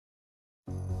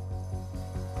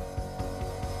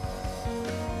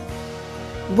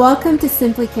Welcome to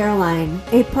Simply Caroline,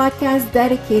 a podcast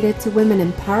dedicated to women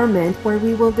empowerment where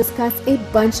we will discuss a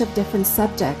bunch of different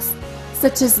subjects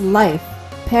such as life,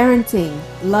 parenting,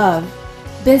 love,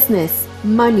 business,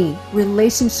 money,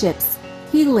 relationships,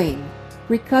 healing,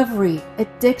 recovery,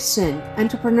 addiction,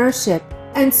 entrepreneurship,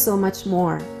 and so much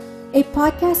more. A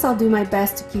podcast I'll do my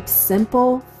best to keep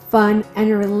simple, fun, and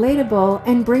relatable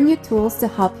and bring you tools to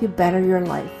help you better your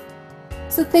life.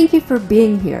 So thank you for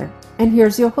being here. And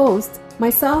here's your host,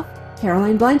 myself,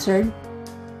 Caroline Blanchard.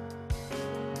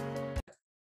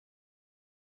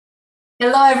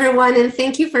 Hello, everyone, and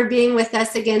thank you for being with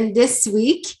us again this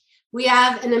week. We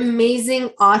have an amazing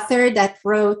author that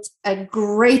wrote a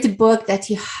great book that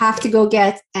you have to go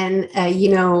get and,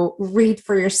 read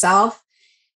for yourself.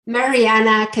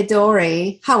 Mariana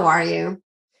Cadore, how are you?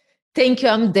 Thank you.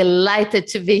 I'm delighted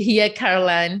to be here,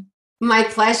 Caroline. My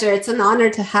pleasure. It's an honor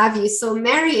to have you. So,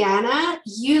 Mariana,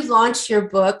 you launched your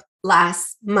book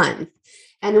last month,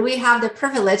 and we have the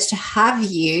privilege to have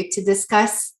you to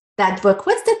discuss that book.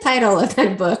 What's the title of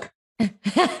that book?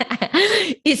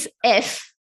 It's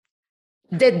F,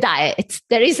 the diet.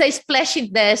 There is a splash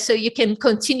in there, so you can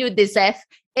continue this F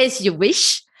as you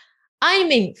wish. I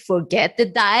mean, forget the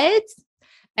diet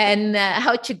and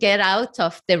how to get out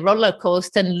of the roller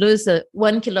coaster and lose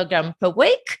 1 kilogram per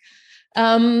week.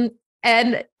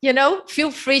 Feel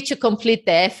free to complete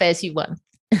the F as you want.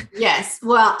 Yes.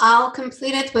 Well, I'll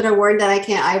complete it with a word that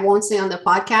I won't say on the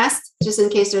podcast, just in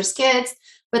case there's kids.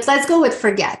 But let's go with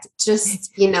forget,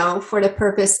 just, for the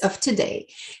purpose of today.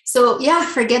 So yeah,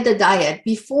 forget the diet.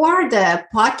 Before the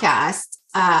podcast,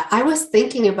 I was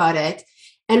thinking about it,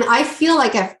 and I feel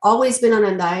like I've always been on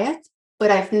a diet,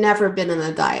 but I've never been on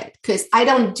a diet because I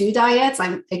don't do diets.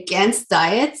 I'm against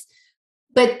diets.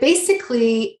 But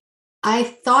basically, I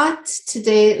thought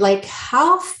today, like,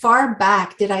 how far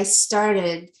back did I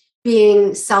started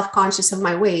being self-conscious of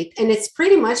my weight? And it's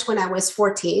pretty much when I was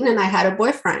 14 and I had a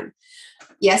boyfriend.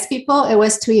 Yes, people, it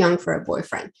was too young for a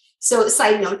boyfriend. So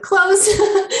side note close.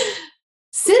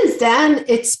 Since then,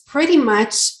 it's pretty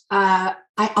much, I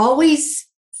always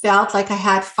felt like I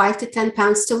had 5 to 10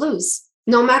 pounds to lose.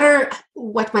 No matter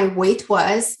what my weight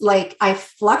was, like I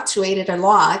fluctuated a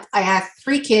lot. I had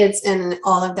 3 kids in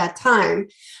all of that time.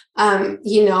 I'm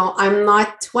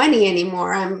not 20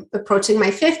 anymore. I'm approaching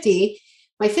my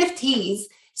 50s.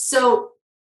 So,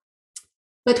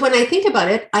 but when I think about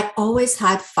it, I always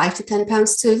had 5 to 10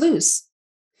 pounds to lose.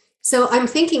 So I'm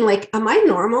thinking, like, am I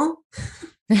normal?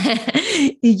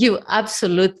 You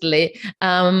absolutely.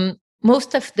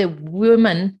 Most of the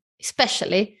women,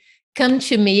 especially, come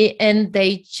to me and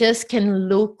they just can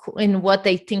look in what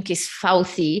they think is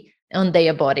faulty on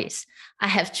their bodies. I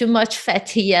have too much fat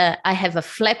here. I have a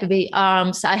flabby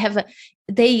arms.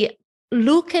 They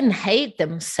look and hate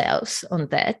themselves on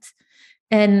that.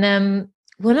 And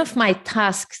one of my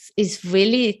tasks is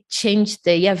really change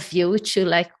their view to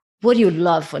like, what do you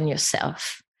love on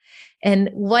yourself? And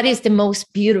what is the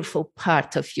most beautiful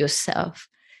part of yourself?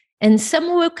 And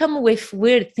some will come with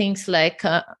weird things like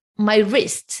my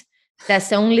wrist. That's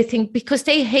the only thing, because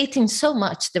they hating so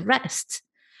much the rest.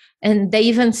 And they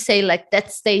even say, like,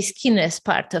 that's the skinniest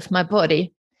part of my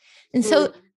body. And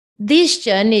so this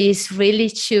journey is really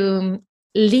to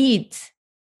lead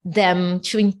them,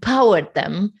 to empower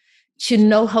them, to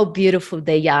know how beautiful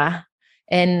they are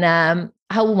and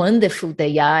how wonderful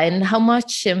they are, and how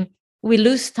much we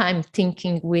lose time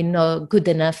thinking we're not good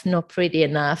enough, not pretty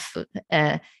enough.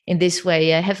 In this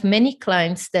way, I have many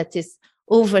clients that is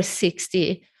over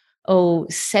 60 or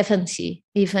 70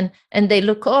 even, and they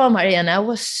look, oh, Mariana, I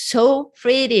was so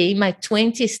pretty in my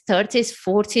 20s, 30s,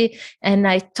 40, and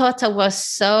I thought I was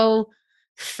so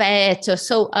fat or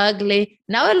so ugly.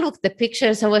 Now I look at the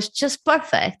pictures, I was just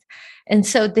perfect. And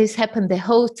so this happened the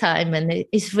whole time, and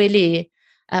it's really,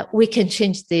 we can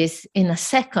change this in a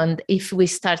second if we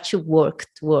start to work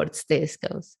towards these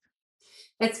goals.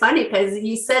 It's funny because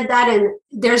you said that, and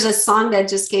there's a song that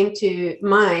just came to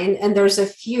mind, and there's a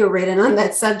few written on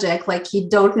that subject, like you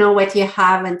don't know what you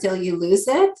have until you lose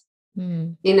it,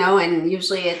 and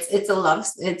usually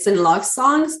it's in love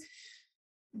songs,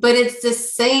 but it's the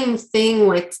same thing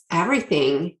with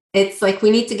everything. It's like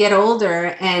we need to get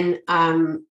older and,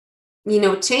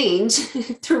 change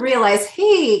to realize,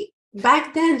 hey,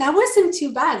 back then that wasn't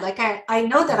too bad. Like I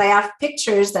know that I have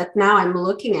pictures that now I'm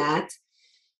looking at,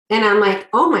 and I'm like,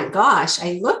 oh my gosh,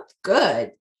 I looked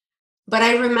good. But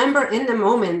I remember in the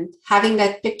moment having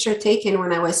that picture taken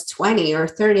when I was 20 or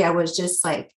 30, I was just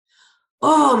like,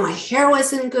 oh, my hair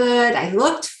wasn't good. I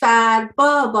looked fat,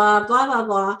 blah, blah, blah, blah,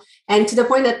 blah. And to the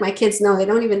point that my kids know, they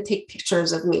don't even take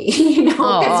pictures of me,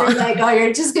 because they're like, oh,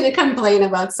 you're just going to complain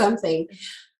about something.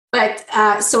 But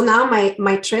so now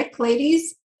my trick,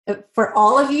 ladies, for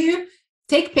all of you,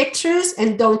 take pictures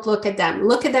and don't look at them.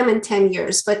 Look at them in 10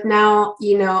 years. But now,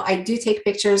 I do take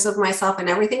pictures of myself and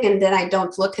everything, and then I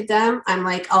don't look at them. I'm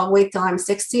like, I'll wait till I'm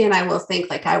 60 and I will think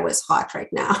like I was hot right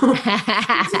now.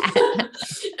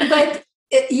 But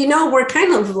we're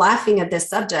kind of laughing at this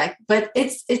subject, but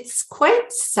it's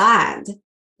quite sad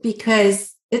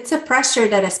because it's a pressure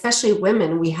that especially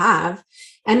women we have.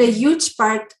 And a huge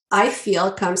part, I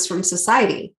feel, comes from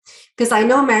society. Because I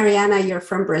know, Mariana, you're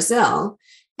from Brazil,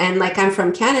 and like I'm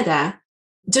from Canada.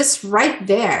 Just right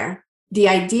there, the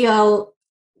ideal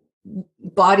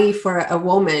body for a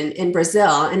woman in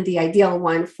Brazil and the ideal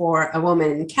one for a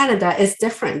woman in Canada is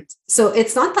different. So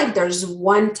it's not like there's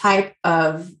one type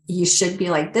of you should be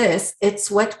like this.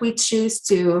 It's what we choose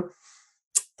to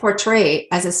portray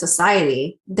as a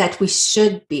society that we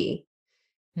should be.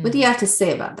 What do you have to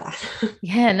say about that?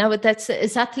 Yeah, no, that's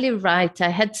exactly right. I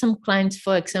had some clients,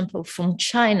 for example, from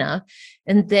China,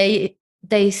 and they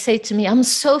say to me, I'm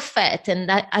so fat. And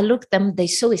I look at them, they're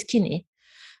so skinny.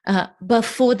 But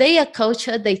for their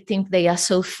culture, they think they are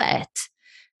so fat.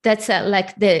 That's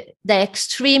like the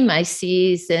extreme I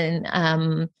see is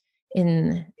in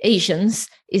Asians,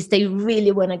 is they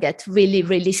really want to get really,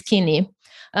 really skinny.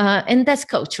 And that's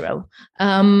cultural.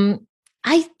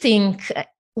 I think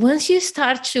once you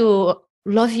start to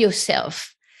love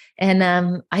yourself, and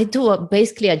I do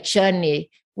basically a journey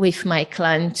with my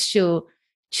clients to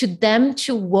them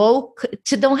to walk,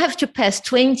 to don't have to pass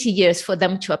 20 years for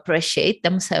them to appreciate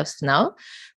themselves now,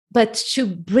 but to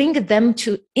bring them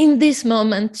to, in this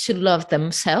moment, to love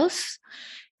themselves.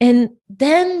 And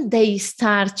then they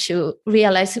start to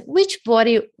realize, which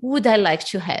body would I like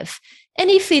to have? And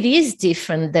if it is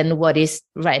different than what is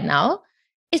right now,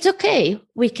 it's okay.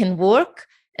 We can work.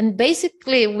 And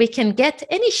basically, we can get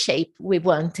any shape we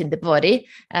want in the body,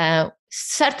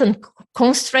 certain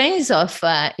constraints of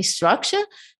structure,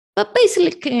 but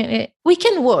basically, we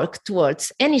can work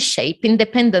towards any shape,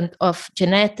 independent of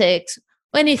genetics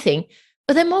or anything.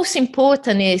 But the most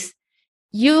important is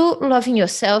you loving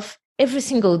yourself every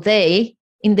single day,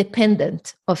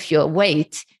 independent of your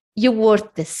weight. You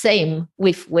work the same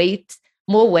with weight,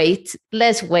 more weight,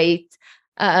 less weight.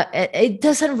 It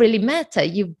doesn't really matter.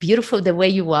 You're beautiful the way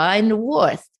you are and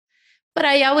worth. But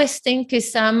I always think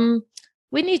is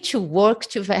we need to work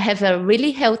to have a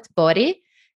really healthy body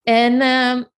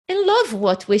and love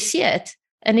what we see it.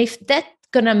 And if that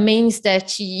gonna means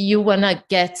that you wanna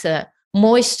get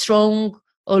more strong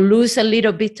or lose a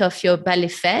little bit of your belly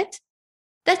fat,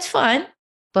 that's fine.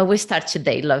 But we start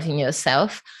today loving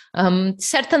yourself.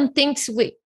 Certain things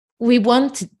we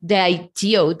want the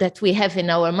ideal that we have in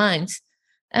our minds.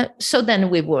 So then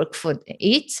we work for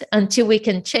it until we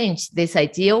can change this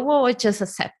idea or just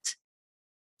accept.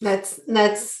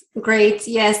 That's great.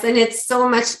 Yes. And it's so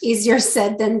much easier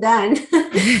said than done,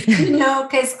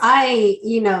 because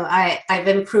I've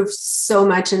improved so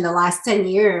much in the last 10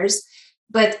 years,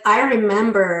 but I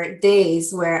remember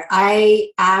days where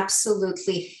I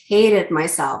absolutely hated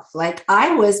myself. Like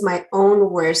I was my own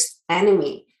worst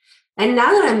enemy. And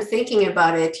now that I'm thinking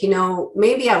about it,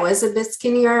 maybe I was a bit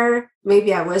skinnier,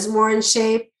 maybe I was more in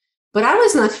shape, but I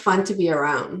was not fun to be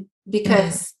around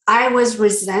because I was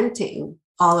resenting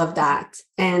all of that.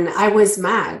 And I was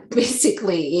mad,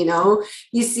 basically.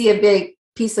 You see a big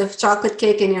piece of chocolate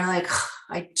cake and you're like,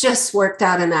 I just worked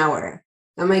out an hour.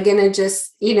 Am I going to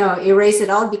just, erase it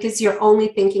all because you're only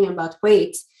thinking about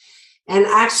weight? And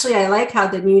actually, I like how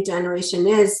the new generation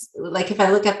is. Like if I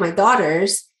look at my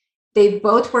daughters, they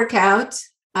both work out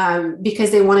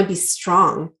because they want to be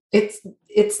strong.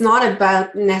 It's not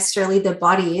about necessarily the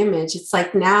body image. It's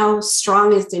like now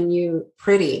strong is the new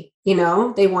pretty, they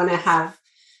want to have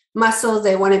muscles.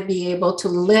 They want to be able to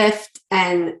lift.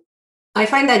 And I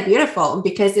find that beautiful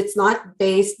because it's not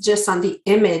based just on the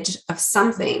image of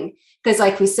something. Because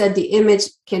like we said, the image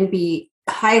can be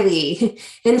highly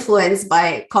influenced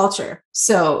by culture.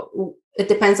 So it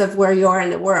depends on where you are in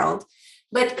the world.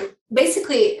 But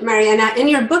basically, Mariana, in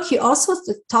your book, you also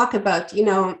talk about,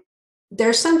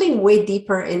 there's something way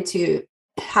deeper into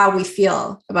how we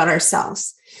feel about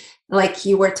ourselves. Like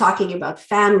you were talking about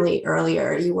family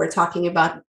earlier, you were talking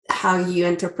about how you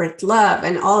interpret love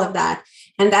and all of that.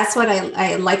 And that's what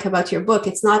I like about your book.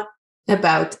 It's not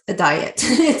about a diet.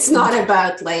 It's not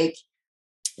about like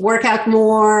work out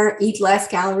more, eat less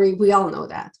calorie. We all know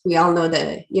that. We all know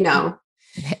that,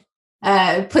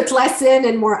 put less in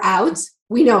and more out.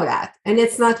 We know that. And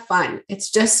it's not fun.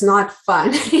 It's just not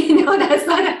fun. That's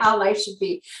not how life should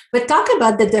be. But talk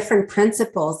about the different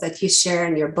principles that you share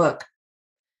in your book.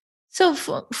 So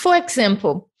for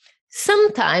example,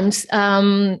 sometimes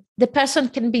the person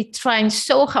can be trying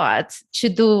so hard to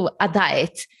do a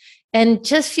diet and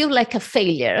just feel like a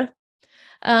failure.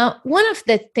 One of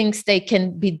the things they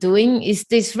can be doing is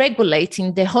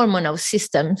dysregulating the hormonal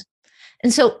system.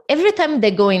 And so every time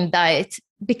they go in diet,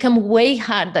 become way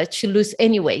harder to lose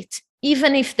any weight,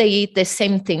 even if they eat the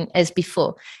same thing as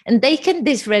before. And they can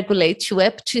dysregulate you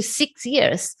up to 6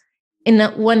 years in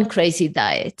one crazy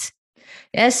diet.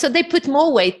 Yeah, so they put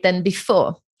more weight than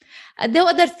before. The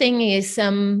other thing is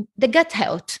the gut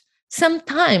health.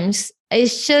 Sometimes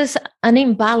it's just an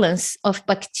imbalance of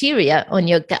bacteria on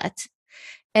your gut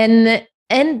and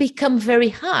become very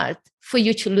hard for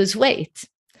you to lose weight.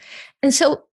 And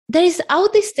so there is all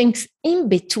these things in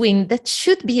between that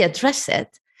should be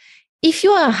addressed. If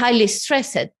you are highly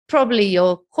stressed, probably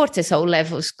your cortisol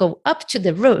levels go up to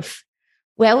the roof.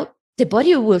 Well, the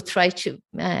body will try to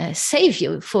save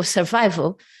you for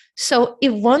survival. So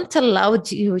it won't allow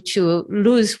you to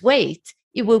lose weight.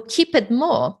 It will keep it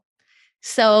more.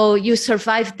 So you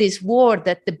survive this war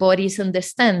that the body is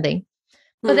understanding.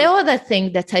 But the other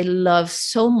thing that I love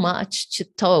so much to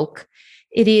talk,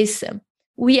 it is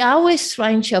we are always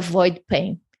trying to avoid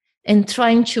pain and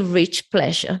trying to reach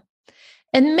pleasure.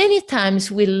 And many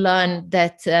times we learn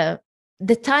that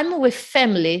the time with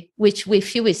family, which we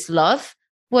feel is love,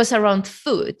 was around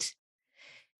food.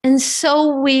 And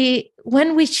so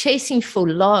when we're chasing for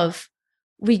love,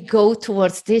 we go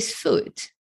towards this food.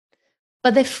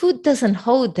 But the food doesn't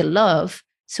hold the love,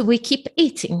 so we keep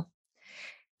eating.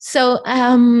 So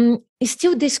it's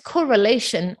still this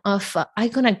correlation of I'm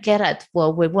going to get at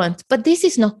what we want, but this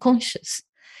is not conscious.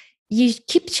 You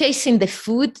keep chasing the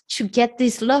food to get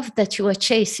this love that you are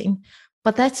chasing,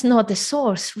 but that's not the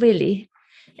source, really.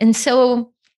 And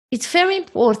so it's very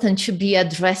important to be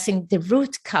addressing the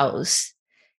root cause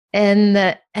and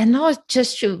not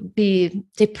just to be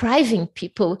depriving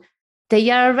people. They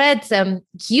are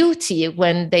guilty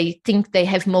when they think they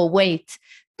have more weight.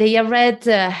 They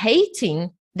are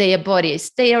hating their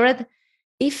bodies. They are,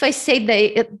 if I say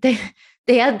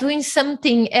they are doing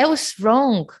something else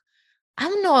wrong,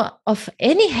 I'm not of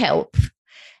any help.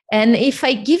 And if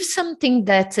I give something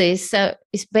that is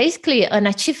basically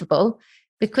unachievable,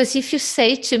 because if you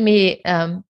say to me,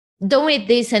 don't eat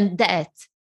this and that,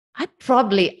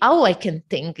 all I can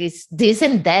think is this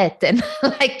and that. And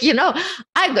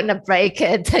I'm going to break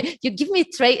it. You give me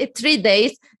 3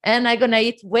 days and I'm going to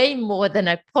eat way more than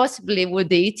I possibly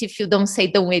would eat if you don't say,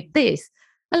 don't eat this.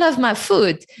 I love my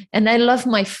food and I love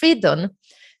my freedom.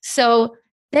 So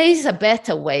there is a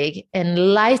better way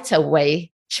and lighter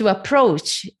way to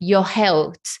approach your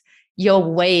health, your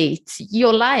weight,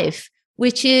 your life,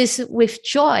 which is with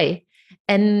joy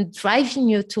and driving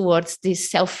you towards this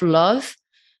self-love,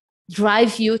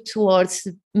 drive you towards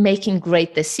making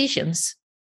great decisions.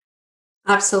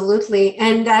 Absolutely.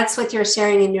 And that's what you're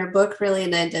sharing in your book, really,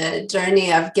 the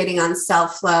journey of getting on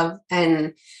self-love.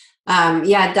 And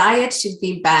diet should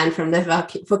be banned from the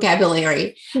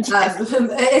vocabulary.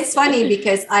 It's funny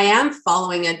because I am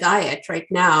following a diet right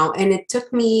now, and it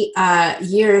took me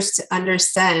years to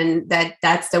understand that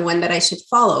that's the one that I should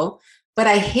follow. But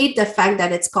I hate the fact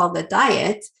that it's called a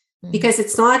diet because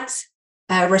it's not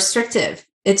restrictive.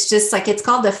 It's just like, it's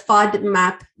called the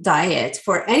FODMAP diet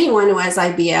for anyone who has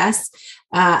IBS.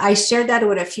 I shared that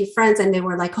with a few friends and they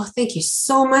were like, oh, thank you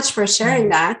so much for sharing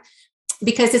that.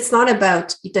 Because it's not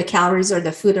about the calories or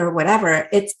the food or whatever.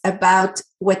 It's about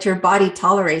what your body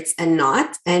tolerates and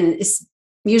not. And it's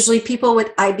usually people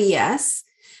with IBS,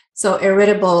 so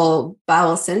irritable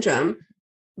bowel syndrome,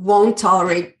 won't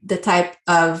tolerate the type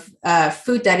of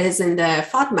food that is in the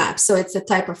FODMAP. So it's a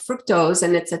type of fructose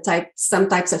and it's some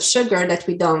types of sugar that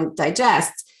we don't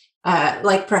digest,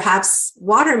 like perhaps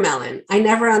watermelon. I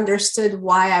never understood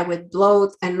why I would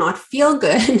bloat and not feel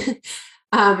good.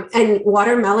 And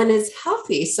watermelon is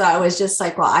healthy. So I was just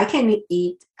like, well, I can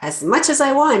eat as much as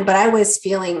I want, but I was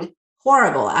feeling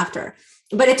horrible after.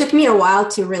 But it took me a while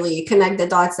to really connect the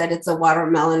dots that it's a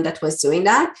watermelon that was doing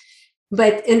that.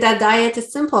 But in that diet,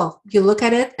 it's simple. You look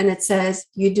at it and it says,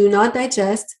 you do not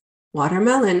digest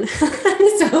watermelon.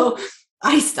 So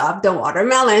I stopped the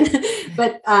watermelon.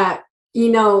 But,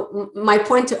 my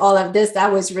point to all of this, that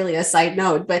was really a side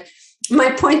note, but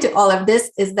my point to all of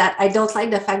this is that I don't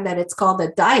like the fact that it's called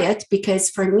a diet, because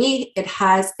for me, it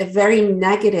has a very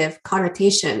negative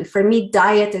connotation. For me,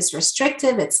 diet is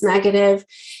restrictive. It's negative.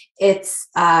 It's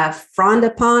frowned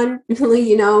upon,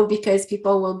 because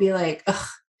people will be like, ugh,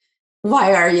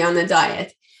 why are you on a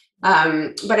diet?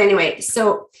 But anyway,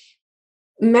 so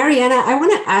Mariana, I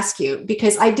want to ask you,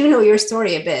 because I do know your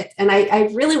story a bit, and I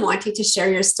really want you to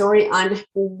share your story on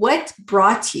what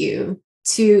brought you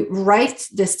to write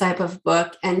this type of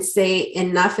book and say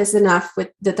enough is enough with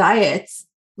the diets,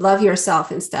 love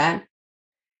yourself instead?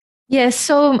 Yes.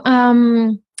 So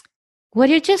what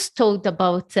you just told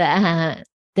about the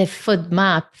food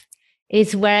map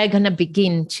is where I'm going to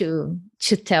begin to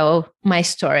tell my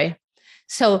story.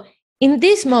 So in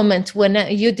this moment, when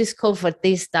you discover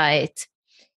this diet,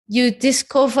 you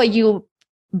discover you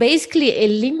basically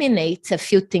eliminate a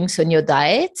few things on your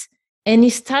diet, and you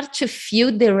start to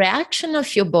feel the reaction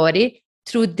of your body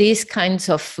through these kinds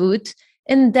of food.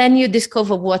 And then you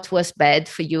discover what was bad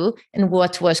for you and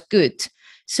what was good.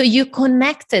 So you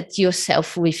connected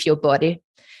yourself with your body,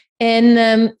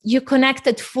 and you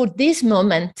connected for this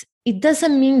moment. It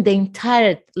doesn't mean the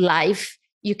entire life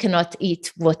you cannot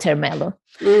eat watermelon.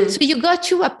 So you got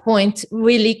to a point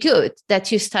really good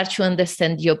that you start to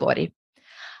understand your body.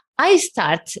 I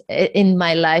start in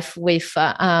my life with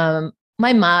my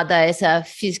mother as a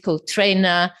physical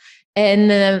trainer,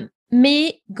 and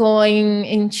me going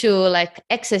into like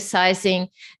exercising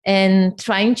and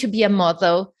trying to be a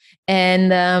model,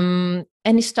 and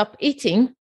stop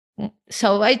eating.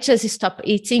 So I just stopped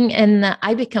eating, and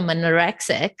I become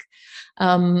anorexic.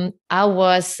 I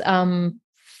was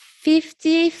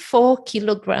 54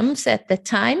 kilograms at the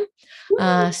time.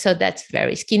 So that's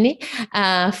very skinny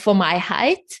for my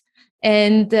height.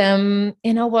 And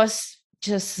I was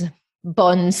just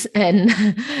bones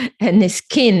and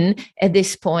skin at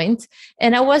this point.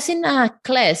 And I was in a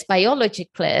class, biology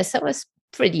class. I was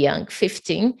pretty young,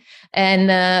 15. And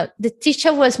the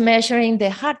teacher was measuring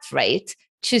the heart rate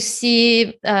to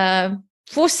see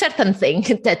for certain thing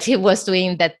that he was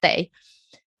doing that day.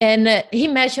 And he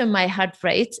measured my heart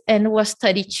rate and was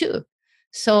 32.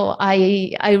 So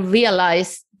I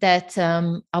realized that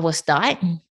I was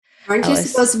dying. Aren't you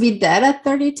supposed to be dead at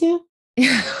 32?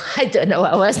 I don't know.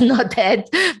 I was not dead,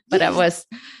 but I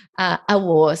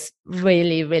was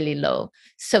really, really low.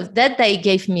 So that day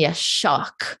gave me a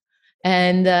shock.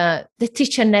 And the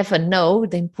teacher never knew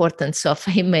the importance of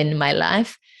him in my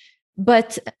life.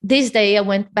 But this day I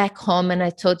went back home and I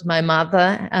told my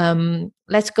mother,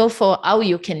 let's go for all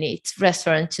you can eat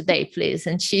restaurant today, please.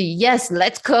 And she, yes,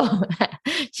 let's go.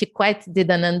 She quite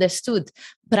didn't understood.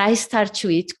 But I started to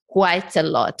eat quite a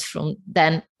lot from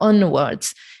then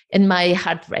onwards, and my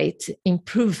heart rate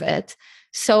improved.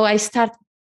 So I started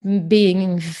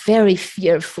being very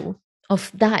fearful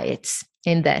of diets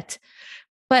in that.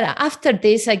 But after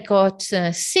this, I got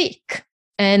sick.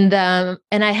 And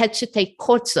I had to take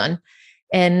cortisone.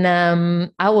 And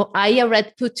I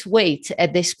already put weight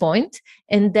at this point.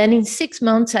 And then in 6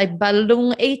 months, I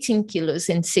ballooned 18 kilos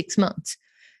in 6 months.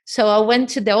 So I went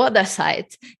to the other side.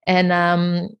 And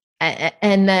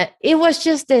it was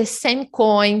just the same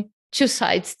coin, two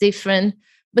sides different,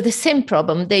 but the same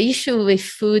problem. The issue with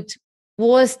food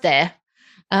was there.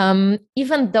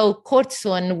 Even though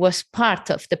cortisone was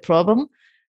part of the problem,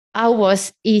 I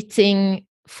was eating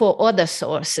for other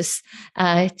sources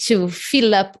to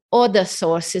fill up other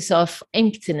sources of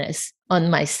emptiness on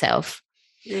myself.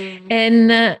 And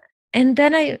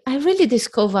then I really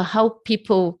discover how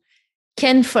people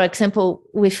can, for example,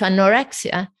 with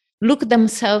anorexia, look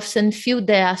themselves and feel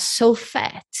they are so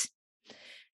fat.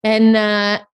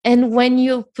 And when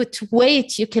you put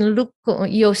weight, you can look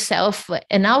yourself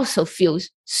and also feel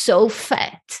so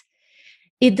fat.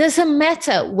 It doesn't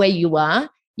matter where you are.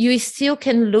 You still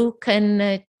can look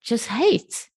and just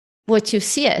hate what you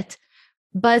see it.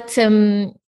 But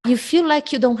you feel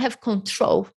like you don't have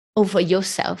control over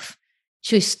yourself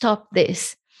to stop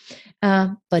this.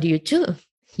 But you do.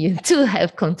 You do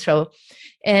have control.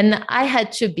 And I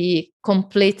had to be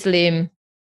completely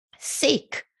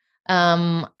sick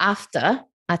after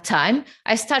a time.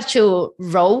 I started to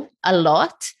row a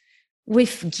lot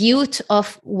with guilt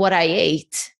of what I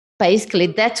ate. Basically,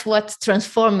 that's what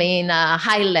transformed me in a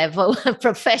high-level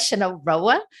professional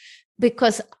rower,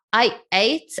 because I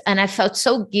ate and I felt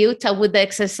so guilty. I would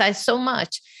exercise so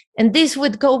much, and this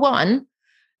would go on.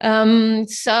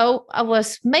 So I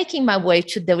was making my way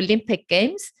to the Olympic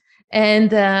Games,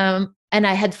 and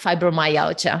I had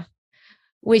fibromyalgia,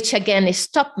 which again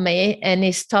stopped me, and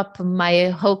it stopped my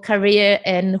whole career.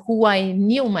 And who I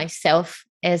knew myself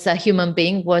as a human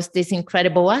being was this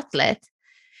incredible athlete.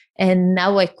 And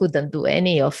now I couldn't do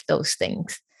any of those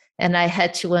things. And I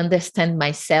had to understand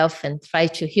myself and try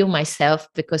to heal myself,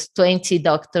 because 20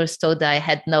 doctors told I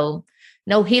had no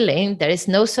healing. There is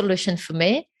no solution for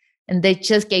me. And they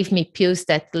just gave me pills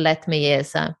that left me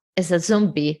as a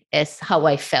zombie, as how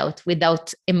I felt,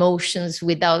 without emotions,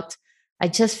 I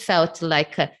just felt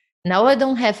like now I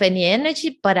don't have any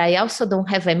energy, but I also don't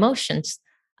have emotions.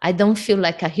 I don't feel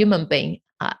like a human being.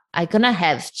 I'm going to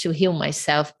have to heal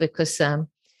myself, because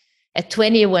at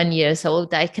 21 years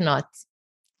old, I cannot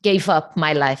give up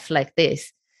my life like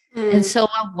this. And so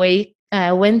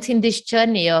I went in this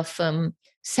journey of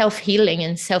self-healing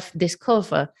and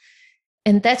self-discover.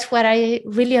 And that's what I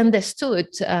really understood,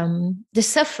 the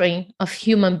suffering of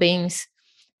human beings,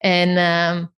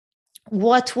 and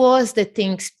what was the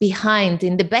things behind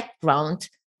in the background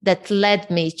that led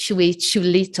me to eat too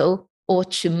little or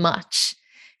too much.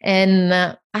 And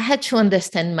I had to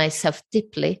understand myself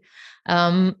deeply.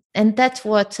 And that's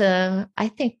what I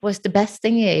think was the best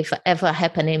thing ever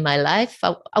happened in my life.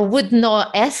 I would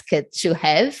not ask it to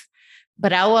have,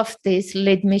 but all of this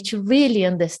led me to really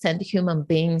understand human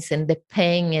beings and the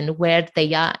pain and where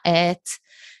they are at,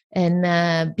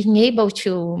 and being able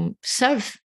to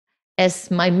serve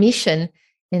as my mission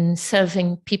in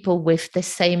serving people with the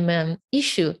same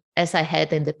issue as I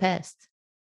had in the past.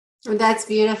 That's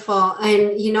beautiful.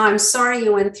 And, I'm sorry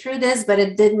you went through this, but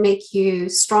it did make you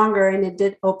stronger, and it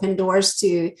did open doors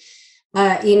to,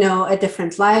 a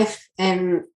different life.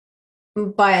 And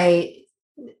on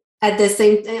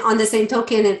the same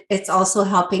token, it's also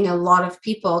helping a lot of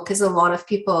people, because a lot of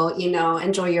people,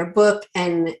 enjoy your book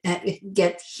and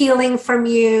get healing from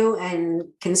you and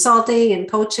consulting and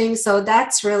coaching. So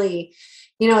that's really,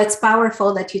 it's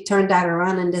powerful that you turned that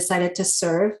around and decided to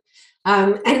serve.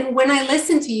 And when I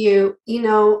listen to you,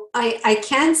 I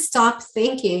can't stop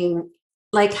thinking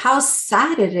like how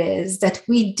sad it is that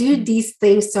we do these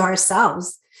things to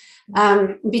ourselves,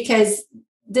 because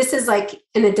this is like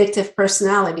an addictive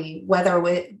personality, whether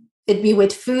it be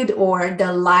with food or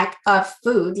the lack of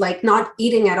food. Like not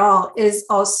eating at all is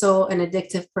also an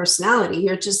addictive personality.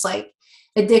 You're just like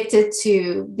addicted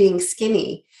to being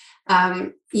skinny.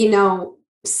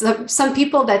 Some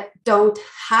people that don't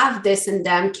have this in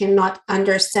them cannot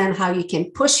understand how you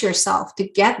can push yourself to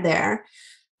get there.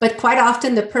 But quite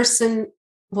often the person,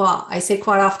 well, I say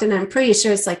quite often, I'm pretty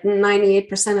sure it's like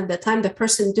 98% of the time, the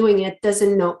person doing it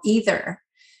doesn't know either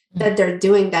that they're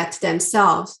doing that to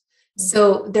themselves.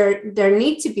 So there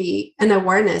need to be an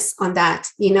awareness on that.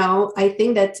 I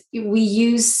think that we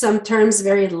use some terms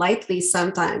very lightly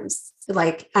sometimes,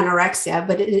 like anorexia,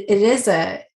 but it is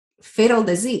a fatal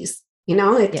disease.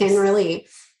 It can really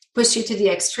push you to the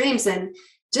extremes. And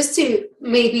just to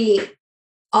maybe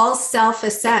all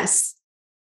self-assess,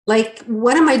 like,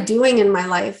 what am I doing in my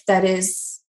life that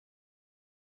is,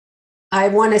 I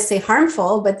want to say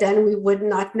harmful, but then we would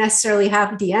not necessarily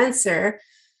have the answer.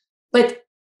 But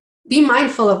be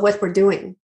mindful of what we're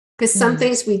doing, because some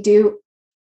things we do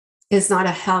is not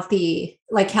healthy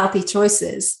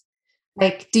choices.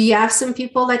 Like, do you have some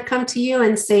people that come to you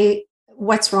and say,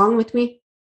 what's wrong with me?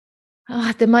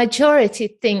 The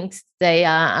majority thinks they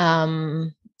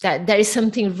are that there is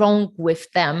something wrong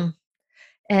with them,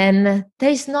 and there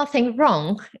is nothing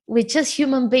wrong. We're just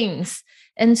human beings,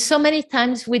 and so many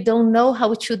times we don't know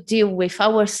how to deal with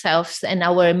ourselves and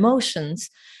our emotions.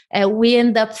 We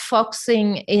end up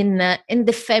focusing in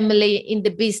the family, in the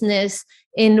business,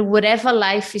 in whatever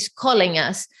life is calling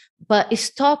us, but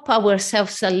stop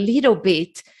ourselves a little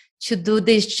bit to do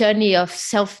this journey of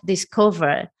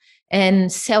self-discovery.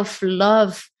 And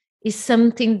self-love is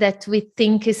something that we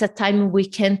think is a time we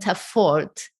can't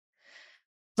afford,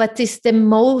 but it's the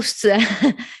most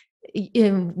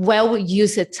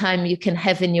well-used time you can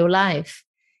have in your life,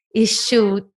 is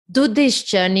to do this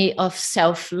journey of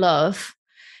self-love.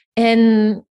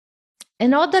 And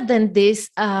other than this,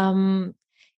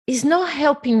 it's not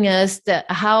helping us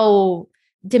how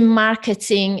the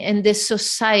marketing and the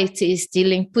society is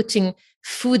putting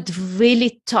food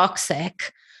really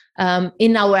toxic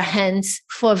in our hands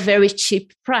for a very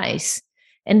cheap price,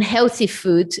 and healthy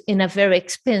food in a very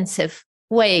expensive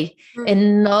way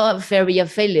and not very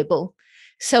available.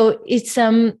 So it's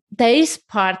there is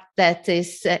part that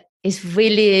is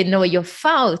really your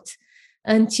fault,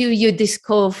 until you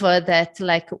discover that,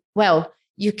 like, well,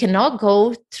 you cannot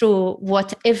go through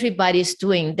what everybody is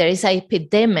doing. There is an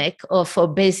epidemic of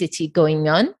obesity going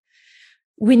on.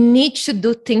 We need to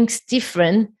do things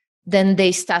different than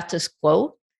the status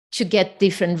quo to get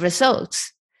different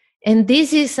results. And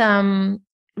this is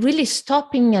really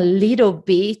stopping a little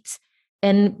bit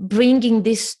and bringing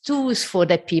these tools for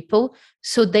the people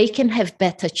so they can have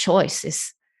better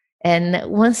choices. And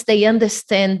once they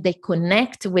understand, they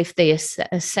connect with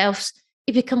themselves,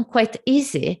 it becomes quite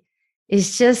easy.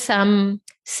 It's just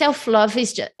self-love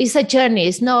is a journey.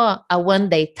 It's not a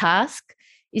one-day task.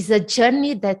 It's a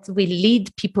journey that we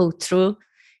lead people through.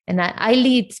 And I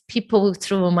lead people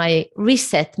through my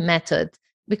reset method,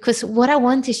 because what I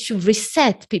want is to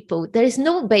reset people. There is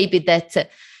no baby that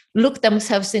look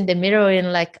themselves in the mirror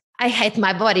and like, I hate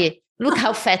my body. Look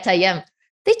how fat I am.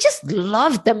 they just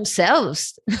love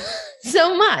themselves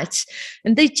so much.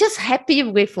 And they're just happy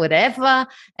with whatever.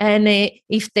 And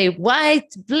if they're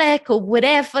white, black, or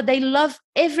whatever, they love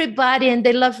everybody and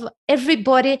they love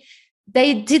everybody.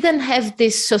 They didn't have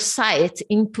this society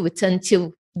input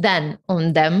until then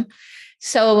on them.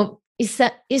 So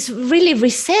it's really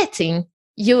resetting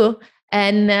you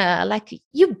and like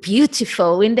you're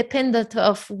beautiful, independent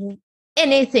of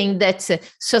anything that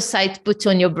society puts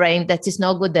on your brain that is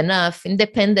not good enough,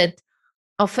 independent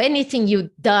of anything you've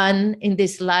done in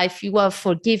this life. You are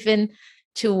forgiven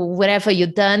to whatever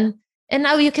you've done. And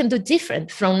now you can do different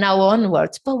from now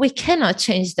onwards, but we cannot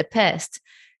change the past.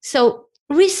 So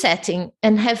resetting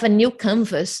and have a new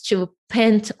canvas to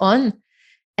paint on.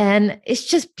 And it's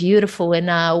just beautiful and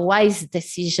a wise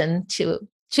decision to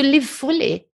live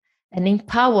fully and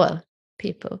empower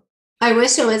people. I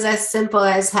wish it was as simple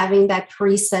as having that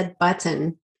reset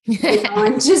button,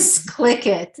 and just click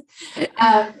it.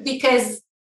 Because,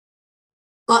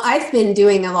 well, I've been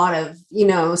doing a lot of,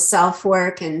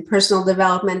 self-work and personal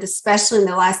development, especially in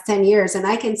the last 10 years. And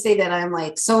I can say that I'm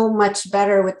like so much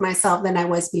better with myself than I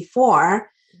was before,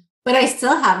 but I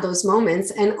still have those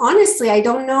moments. And honestly, I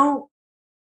don't know,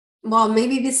 well,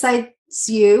 maybe besides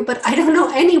you, but I don't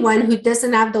know anyone who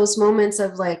doesn't have those moments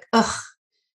of like, ugh,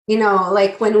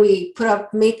 like when we put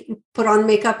on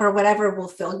makeup or whatever, we'll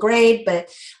feel great. But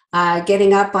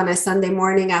getting up on a Sunday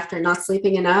morning after not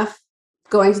sleeping enough,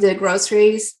 going to the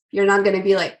groceries, you're not going to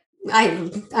be like,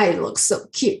 I look so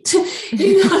cute.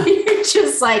 You're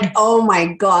just like, oh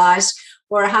my gosh.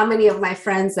 Or how many of my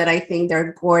friends that I think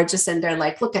they're gorgeous and they're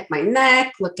like, look at my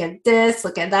neck, look at this,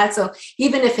 look at that. So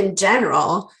even if in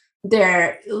general,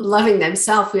 they're loving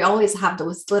themselves, we always have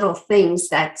those little things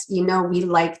that, we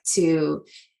like to,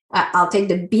 I'll take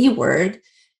the B word,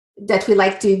 that we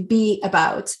like to be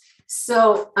about.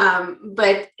 So,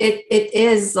 but it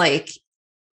is like,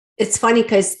 it's funny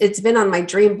because it's been on my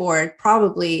dream board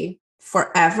probably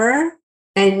forever.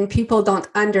 And people don't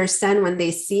understand when they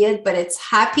see it, but it's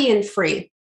happy and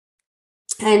free.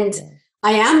 And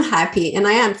I am happy and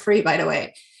I am free, by the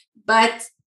way. But,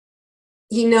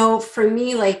 for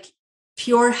me, like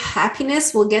pure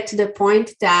happiness will get to the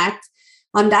point that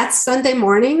on that Sunday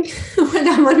morning, when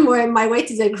I'm on my way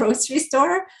to the grocery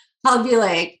store, I'll be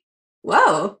like,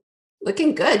 whoa,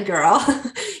 looking good, girl.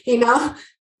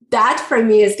 That for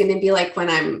me is going to be like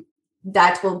when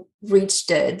that will reach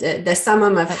the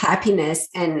summum of happiness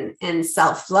and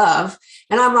self-love.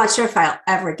 And I'm not sure if I'll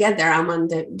ever get there. I'm on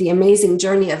the amazing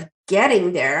journey of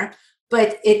getting there,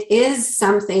 but it is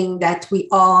something that we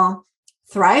all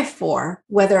thrive for,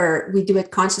 whether we do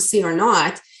it consciously or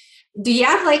not. Do you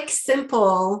have like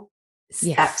simple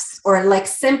steps or like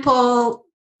simple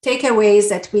takeaways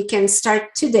that we can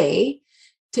start today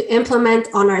to implement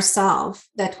on ourselves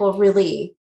that will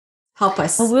really help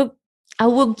us? I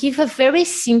will give a very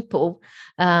simple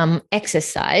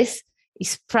exercise.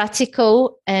 It's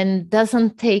practical and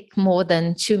doesn't take more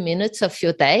than 2 minutes of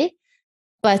your day.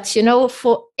 But,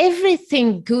 for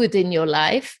everything good in your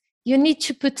life, you need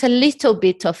to put a little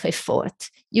bit of effort.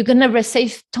 You're going to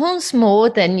receive tons more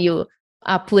than you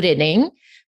are putting in,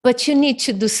 but you need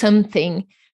to do something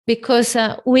because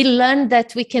we learned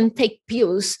that we can take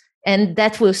pills and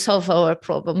that will solve our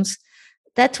problems.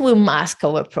 That will mask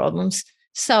our problems.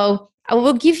 So I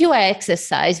will give you an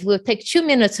exercise. Will take 2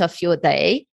 minutes of your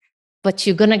day, but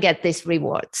you're going to get these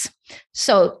rewards.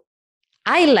 So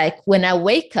I like when I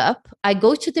wake up, I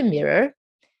go to the mirror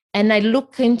and I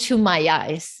look into my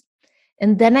eyes.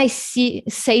 And then I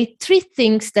say 3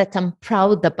 things that I'm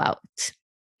proud about.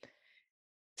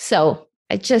 So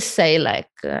I just say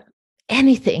like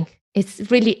anything.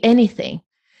 It's really anything.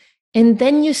 And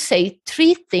then you say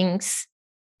 3 things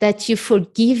that you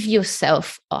forgive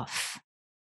yourself of.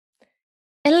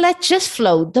 And let just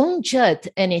flow. Don't judge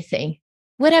anything,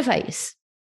 whatever it is.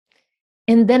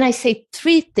 And then I say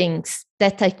 3 things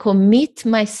that I commit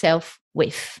myself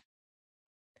with.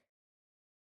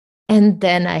 And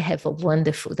then I have a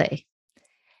wonderful day.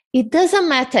 It doesn't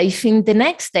matter if in the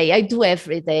next day I do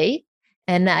every day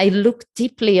and I look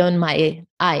deeply on my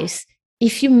eyes.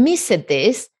 If you miss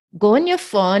this, go on your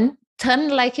phone, turn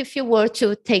like if you were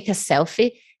to take a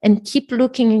selfie and keep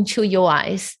looking into your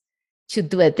eyes to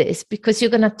do this because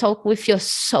you're going to talk with your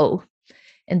soul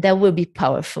and that will be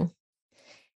powerful.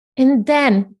 And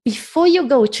then before you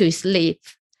go to sleep,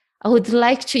 I would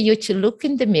like you to look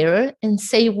in the mirror and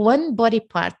say 1 body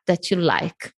part that you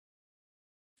like.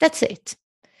 That's it.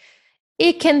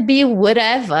 It can be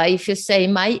whatever. If you say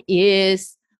my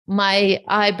ears, my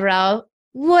eyebrow,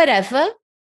 whatever,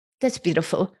 that's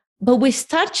beautiful. But we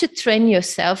start to train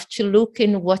yourself to look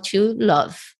in what you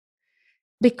love.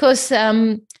 Because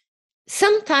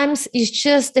sometimes it's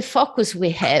just the focus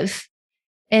we have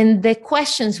and the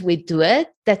questions we do it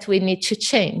that we need to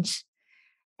change.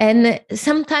 And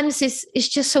sometimes it's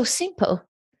just so simple.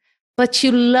 But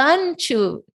you learn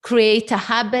to create a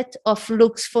habit of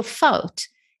looks for fault,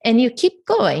 and you keep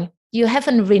going. You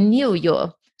haven't renewed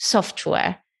your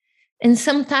software. And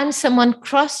sometimes someone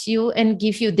cross you and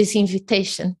give you this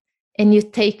invitation, and you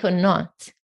take or not.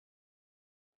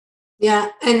 Yeah.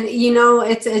 And,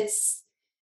 it's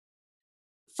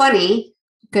funny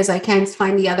because I can't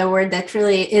find the other word that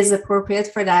really is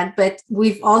appropriate for that. But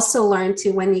we've also learned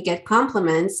to, when you get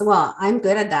compliments, well, I'm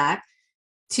good at that,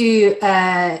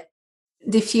 to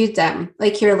diffuse them.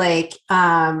 Like you're like,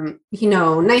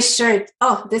 nice shirt.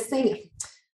 Oh, this thing,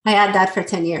 I had that for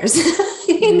 10 years,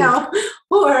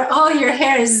 or, oh, your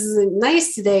hair is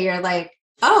nice today. You're like,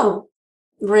 oh,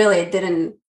 really? It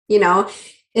didn't,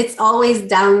 it's always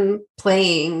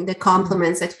downplaying the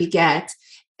compliments that we get.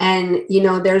 And,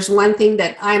 there's one thing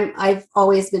that I've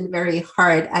always been very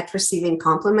hard at receiving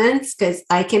compliments, because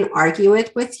I can argue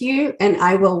it with you and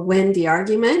I will win the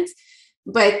argument.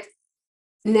 But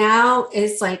now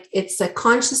it's a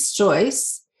conscious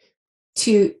choice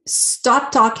to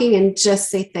stop talking and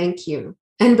just say thank you.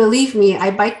 And believe me,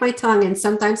 I bite my tongue and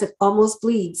sometimes it almost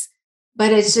bleeds,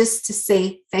 but it's just to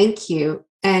say thank you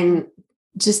and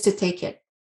just to take it,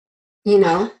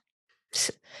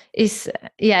 Is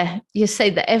you say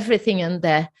that everything in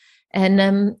there. And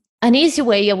an easy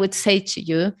way I would say to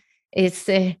you is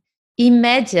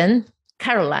imagine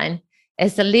Caroline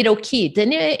as a little kid,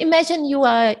 and imagine you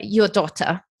are your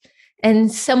daughter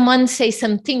and someone says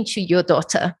something to your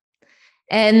daughter.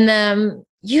 And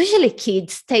usually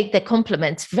kids take the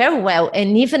compliments very well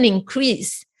and even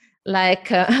increase.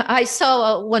 Like I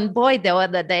saw one boy the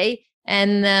other day,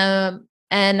 and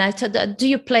I thought, do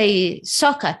you play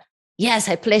soccer? Yes,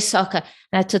 I play soccer.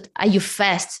 And I thought, are you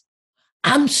fast?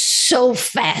 I'm so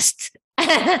fast.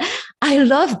 I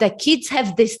love that kids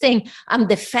have this thing. I'm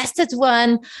the fastest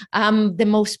one. I'm the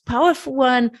most powerful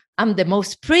one. I'm the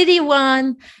most pretty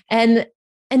one. And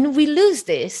we lose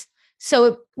this.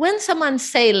 So when someone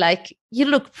say like, you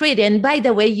look pretty, and by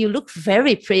the way, you look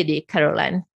very pretty,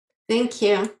 Caroline. Thank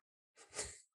you.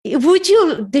 Would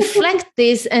you deflect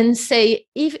this and say,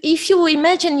 if you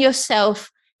imagine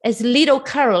yourself as little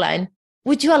Caroline,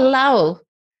 would you allow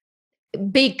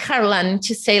big Caroline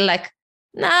to say like,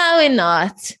 no, we're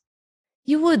not?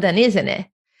 You wouldn't, isn't it?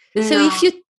 No. So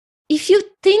if you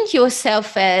think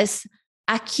yourself as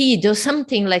a kid or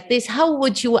something like this, how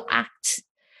would you act?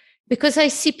 Because I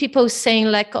see people saying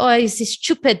like, oh, is this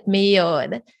stupid me?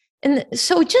 And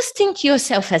so just think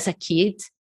yourself as a kid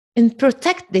and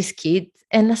protect this kid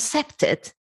and accept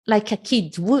it like a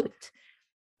kid would.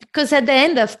 Because at the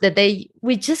end of the day,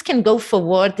 we just can go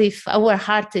forward if our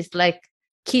heart is like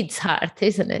kid's heart,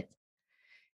 isn't it?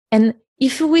 And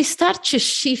if we start to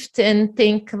shift and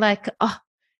think like, oh,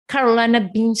 Carolina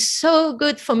been so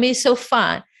good for me so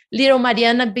far. Little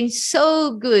Mariana been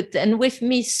so good and with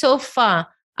me so far.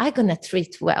 I'm going to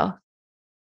treat well.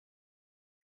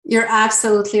 You're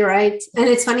absolutely right. And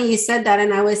it's funny you said that.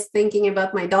 And I was thinking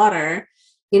about my daughter,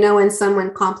 when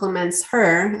someone compliments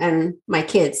her and my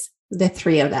kids, the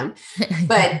three of them,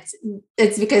 but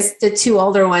it's because the two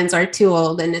older ones are too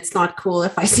old and it's not cool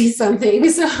if I see something.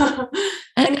 So,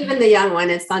 and even the young one,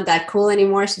 it's not that cool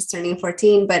anymore. She's turning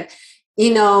 14, but I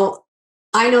know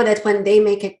that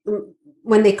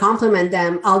when they compliment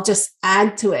them, I'll just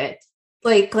add to it.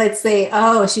 Like, let's say,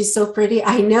 oh, she's so pretty.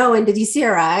 I know. And did you see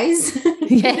her eyes?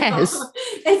 Yes.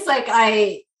 It's like,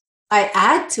 I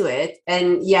add to it.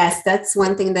 And yes, that's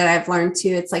one thing that I've learned too.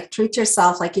 It's like, treat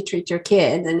yourself like you treat your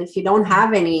kid. And if you don't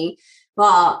have any,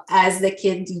 well, as the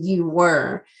kid you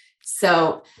were.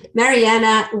 So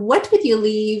Mariana, what would you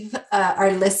leave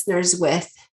our listeners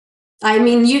with? I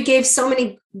mean, you gave so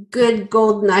many good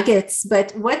gold nuggets,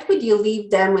 but what would you leave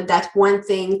them with, that one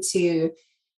thing to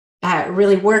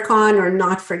really work on or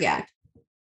not forget?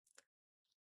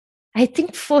 I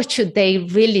think for today,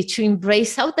 really to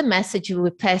embrace all the message we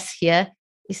pass here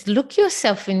is look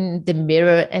yourself in the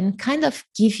mirror and kind of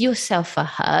give yourself a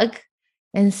hug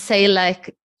and say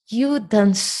like, you've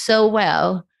done so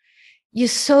well. You're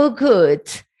so good.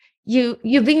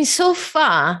 You've been so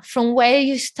far from where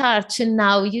you start to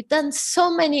now. You've done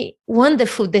so many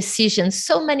wonderful decisions,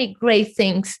 so many great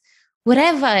things.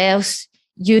 Whatever else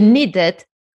you needed,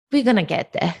 we're going to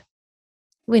get there.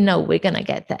 We know we're going to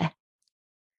get there.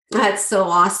 That's so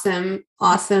awesome.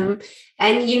 Awesome.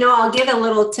 And, I'll give a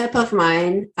little tip of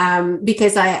mine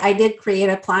because I did create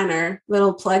a planner,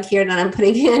 little plug here that I'm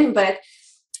putting in, but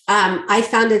I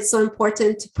found it so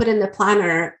important to put in the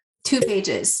planner 2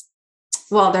 pages.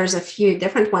 well, there's a few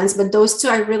different ones, but those two,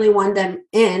 I really wanted them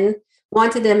in.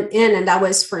 And that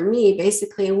was for me,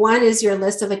 basically. One is your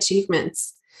list of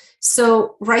achievements.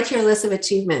 So write your list of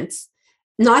achievements,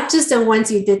 not just the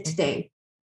ones you did today,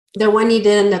 the one you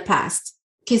did in the past.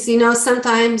 Because,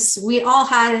 sometimes we all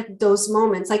had those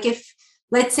moments. Like if,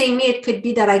 let's say me, it could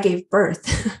be that I gave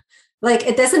birth. Like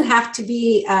it doesn't have to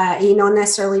be,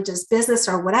 necessarily just business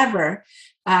or whatever.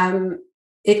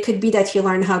 It could be that you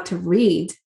learn how to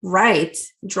read, write,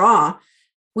 draw.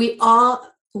 We all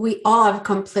have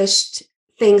accomplished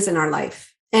things in our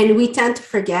life, and we tend to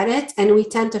forget it, and we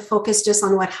tend to focus just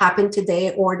on what happened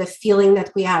today or the feeling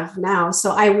that we have now.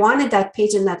 So I wanted that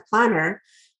page in that planner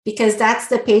because that's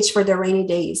the page for the rainy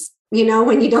days.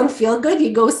 When you don't feel good,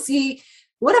 you go see,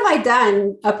 what have I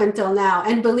done up until now?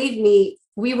 And believe me,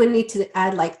 we would need to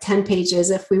add like 10 pages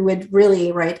if we would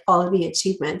really write all of the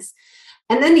achievements.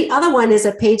 And then the other one is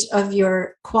a page of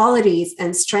your qualities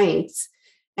and strengths.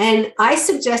 And I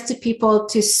suggest to people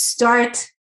to start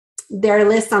their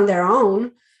list on their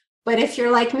own. But if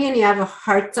you're like me and you have a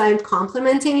hard time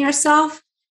complimenting yourself,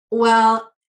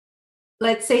 well,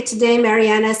 let's say today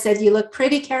Mariana said, "You look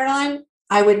pretty, Caroline."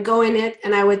 I would go in it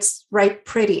and I would write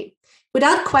pretty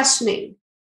without questioning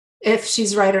if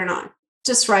she's right or not.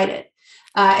 Just write it.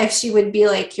 If she would be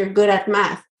like, "You're good at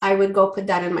math," I would go put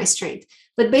that in my strength.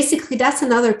 But basically, that's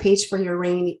another page for your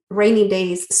rainy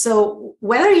days. So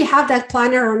whether you have that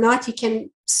planner or not, you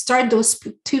can start those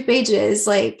 2 pages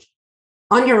like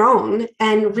on your own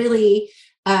and really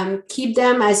keep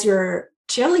them as your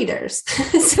cheerleaders.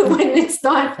 So when it's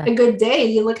not a good day,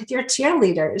 you look at your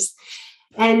cheerleaders.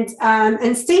 And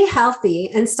stay healthy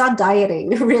and stop dieting.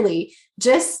 Really,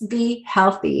 just be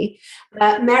healthy.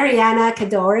 Mariana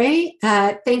Cadore,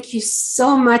 thank you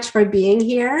so much for being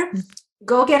here.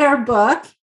 Go get our book,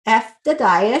 F the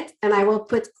Diet, and I will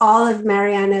put all of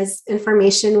Mariana's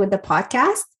information with the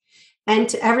podcast. And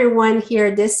to everyone here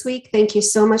this week, thank you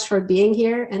so much for being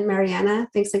here. And Mariana,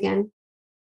 thanks again.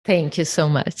 Thank you so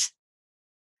much.